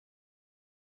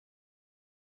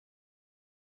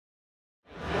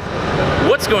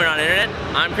going on, Internet?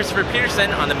 I'm Christopher Peterson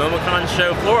on the MomoCon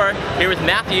show floor, here with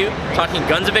Matthew, talking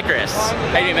Guns of Icarus.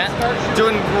 How you doing, Matt?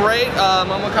 Doing great.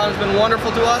 MomoCon's been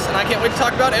wonderful to us, and I can't wait to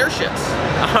talk about airships.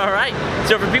 Alright,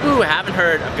 so for people who haven't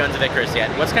heard of Guns of Icarus yet,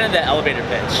 what's kind of the elevator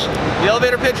pitch? The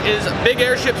elevator pitch is big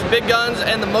airships, big guns,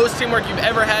 and the most teamwork you've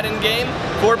ever had in game.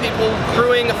 4 people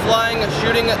crewing, flying,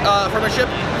 shooting from a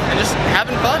ship, and just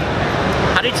having fun.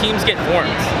 How do teams get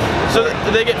formed? So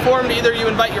they get formed, either you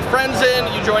invite your friends in,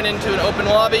 you join into an open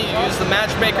lobby, you use the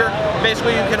matchmaker.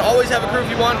 Basically you can always have a crew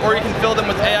if you want, or you can fill them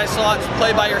with AI slots,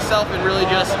 play by yourself, and really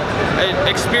just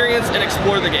experience and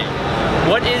explore the game.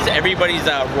 What is everybody's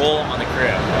role on the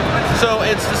crew? So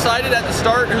it's decided at the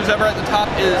start, who's ever at the top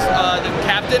is the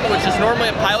captain, which is normally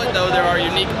a pilot, though there are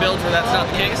unique builds where that's not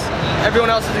the case.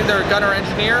 Everyone else is either a gunner or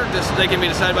engineer. They can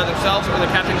be decided by themselves, or the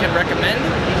captain can recommend.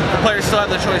 The players still have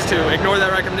the choice to ignore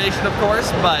that recommendation, of course,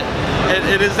 but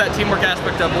it is that teamwork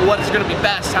aspect of, well, what's going to be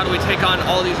best? How do we take on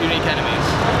all these unique enemies?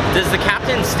 Does the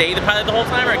captain stay the pilot the whole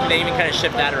time, or can they even kind of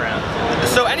shift that around?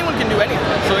 So anyone can do anything.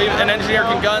 So an engineer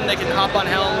can gun, they can hop on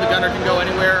helm, the gunner can go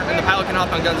anywhere, and the pilot can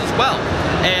hop on guns as well.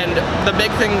 And the big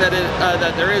thing that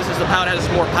there is the pilot has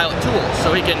more pilot tools.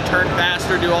 So he can turn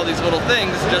faster, do all these little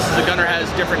things, just as the gunner has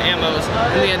different ammos,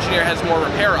 and the engineer has more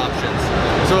repair options.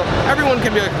 So everyone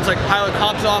can be like, it's like pilot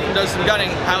hops off and does some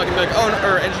gunning, pilot can be like, oh,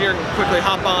 or engineer can quickly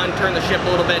hop on, turn the ship a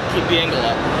little bit, keep the angle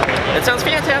up. That sounds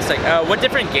fantastic. What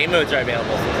different game modes are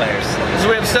available for players? So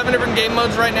we have 7 different game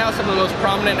modes right now. Some of the most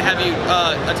prominent have you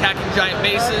attacking giant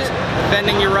bases,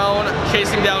 defending your own,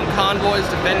 chasing down convoys,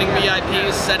 defending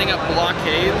VIPs, setting up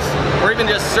blockades, or even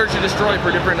just search and destroy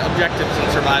for different objectives in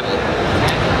survival.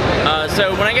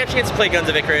 So when I got a chance to play Guns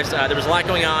of Icarus, there was a lot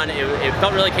going on. It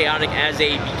felt really chaotic as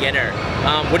a beginner.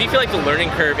 What do you feel like the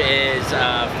learning curve is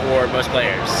for most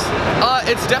players?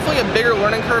 It's definitely a bigger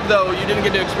learning curve, though you didn't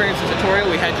get to experience the tutorial.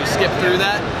 We had you skip through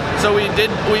that. So we've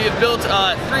built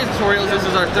 3 tutorials. This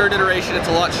is our 3rd iteration. It's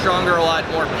a lot stronger, a lot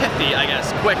more pithy, I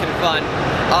guess, quick and fun.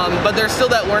 But there's still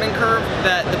that learning curve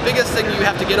that the biggest thing you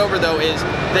have to get over, though, is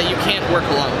that you can't work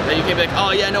alone. That you can't be like,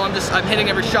 oh yeah, no, I'm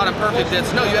hitting every shot, I'm perfect.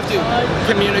 No, you have to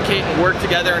communicate and work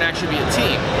together and actually be a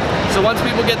team. So once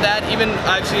people get that, even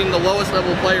I've seen the lowest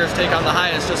level players take on the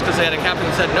highest just because they had a captain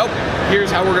who said, nope, here's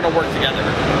how we're going to work together.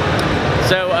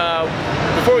 So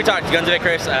before we talk to Guns of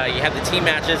Icarus, you have the team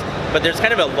matches, but there's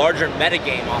kind of a larger meta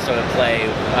game also in play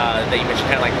that you mentioned,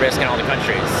 kind of like Risk in all the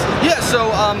countries. Yeah, so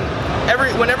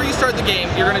whenever you start the game,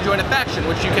 you're going to join a faction,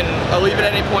 which you can leave at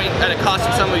any point at a cost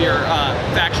of some of your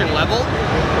faction level.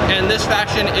 And this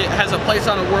faction, it has a place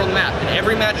on a world map. And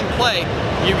every match you play,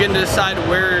 you get to decide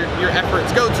where your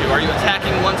efforts go to. Are you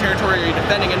attacking one territory, or are you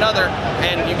defending another?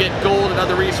 And you get gold and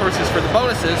other resources for the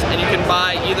bonuses, and you can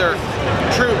buy either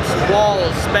troops,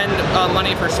 walls, spend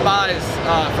money for spies,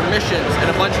 for missions, and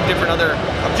a bunch of different other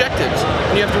objectives.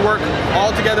 And you have to work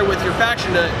all together with your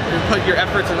faction to put your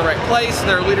efforts in the right place.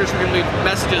 There are leaders who can leave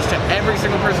messages to every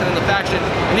single person in the faction,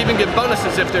 and even give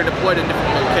bonuses if they're deployed in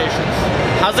different locations.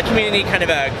 How's the community kind of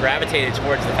gravitated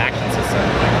towards the faction system?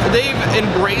 They've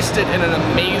embraced it in an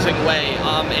amazing way,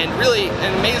 and really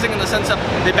amazing in the sense of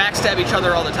they backstab each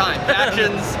other all the time.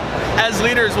 Factions, as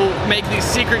leaders, will make these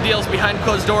secret deals behind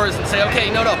closed doors and say,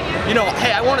 okay, no,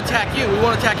 hey, I won't attack you, we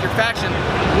won't attack your faction,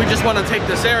 we just want to take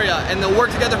this area, and they'll work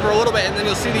together for a little bit, and then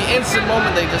you'll see the instant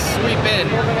moment they just sweep in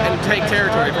and take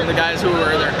territory from the guys who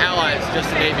were their allies just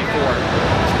the day before.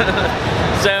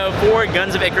 So for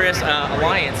Guns of Icarus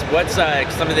Alliance, what's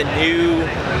some of the new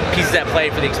pieces at play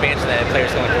for the expansion that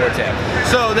players can look forward to?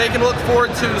 So they can look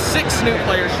forward to 6 new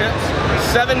player ships,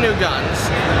 7 new guns,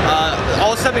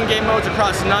 all 7 game modes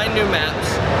across 9 new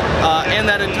maps, and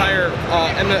that entire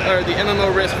the MMO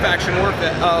Risk faction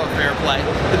warfare play.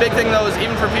 The big thing, though, is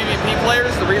even for PvP players,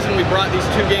 the reason we brought these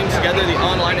 2 games together, the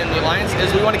online and the Alliance,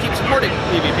 is we want to keep supporting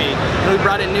PvP. And we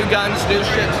brought in new guns, new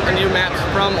ships, and new maps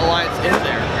from Alliance in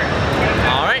there.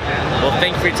 Alright, well,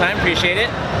 thank you for your time, appreciate it.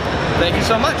 Thank you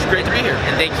so much, great to be here.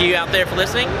 And thank you out there for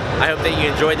listening. I hope that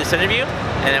you enjoyed this interview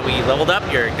and that we leveled up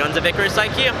your Guns of Icarus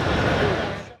IQ.